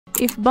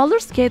If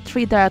Baldur's Gate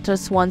 3 director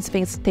Swan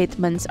Sphinx's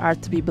statements are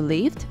to be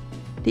believed,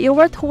 the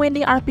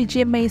award-winning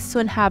RPG may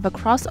soon have a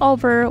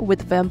crossover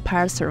with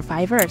Vampire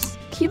Survivors.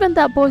 Given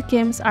that both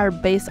games are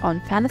based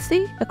on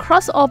fantasy, a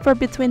crossover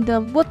between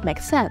them would make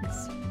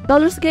sense.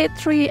 Baldur's Gate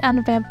 3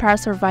 and Vampire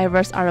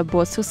Survivors are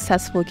both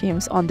successful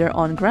games on their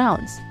own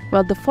grounds.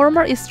 While the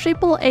former is a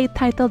AAA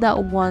title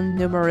that won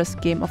numerous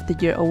Game of the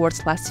Year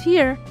awards last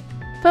year,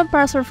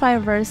 Vampire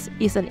Survivors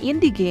is an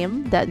indie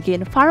game that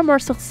gained far more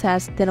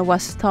success than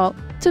was thought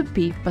to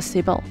be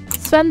possible.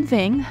 Sven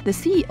Ving, the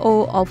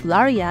CEO of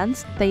Larian,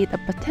 stated a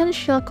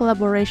potential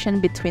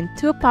collaboration between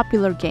two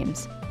popular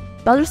games,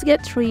 Baldur's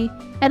Gate 3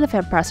 and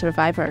Vampire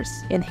Survivors,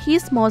 in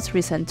his most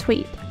recent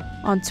tweet.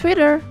 On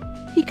Twitter,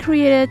 he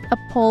created a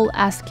poll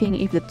asking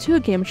if the two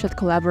games should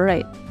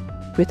collaborate,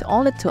 with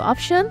only two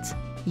options,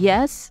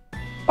 yes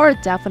or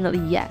definitely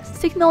yes,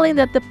 signaling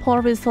that the poll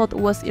result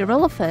was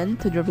irrelevant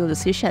to the real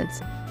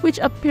decisions, which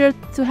appeared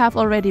to have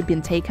already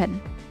been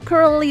taken.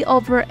 Currently,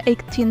 over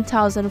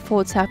 18,000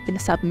 votes have been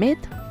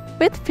submitted,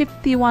 with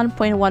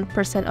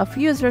 51.1% of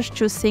users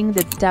choosing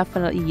the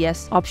definitely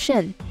yes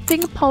option.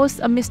 Ving posts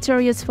a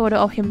mysterious photo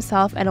of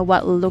himself and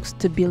what looks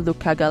to be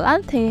Luca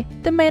Galante,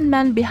 the main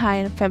man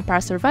behind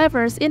Vampire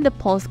Survivors, in the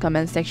poll's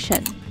comment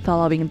section.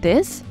 Following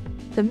this,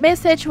 the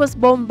message was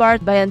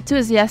bombarded by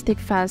enthusiastic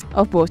fans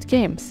of both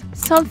games.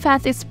 Some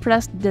fans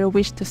expressed their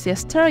wish to see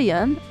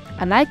Astarion,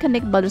 an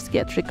iconic Baldur's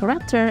Gate 3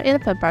 character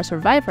in Vampire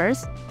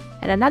Survivors,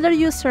 and another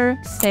user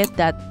said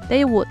that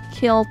they would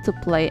kill to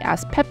play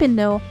as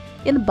Pepino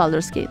in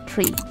Baldur's Gate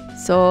 3.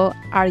 So,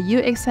 are you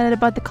excited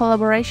about the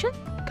collaboration?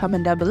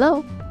 Comment down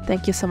below.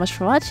 Thank you so much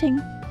for watching.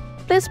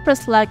 Please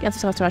press like and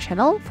subscribe to our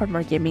channel for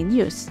more gaming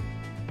news.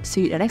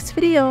 See you in the next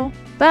video.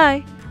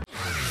 Bye!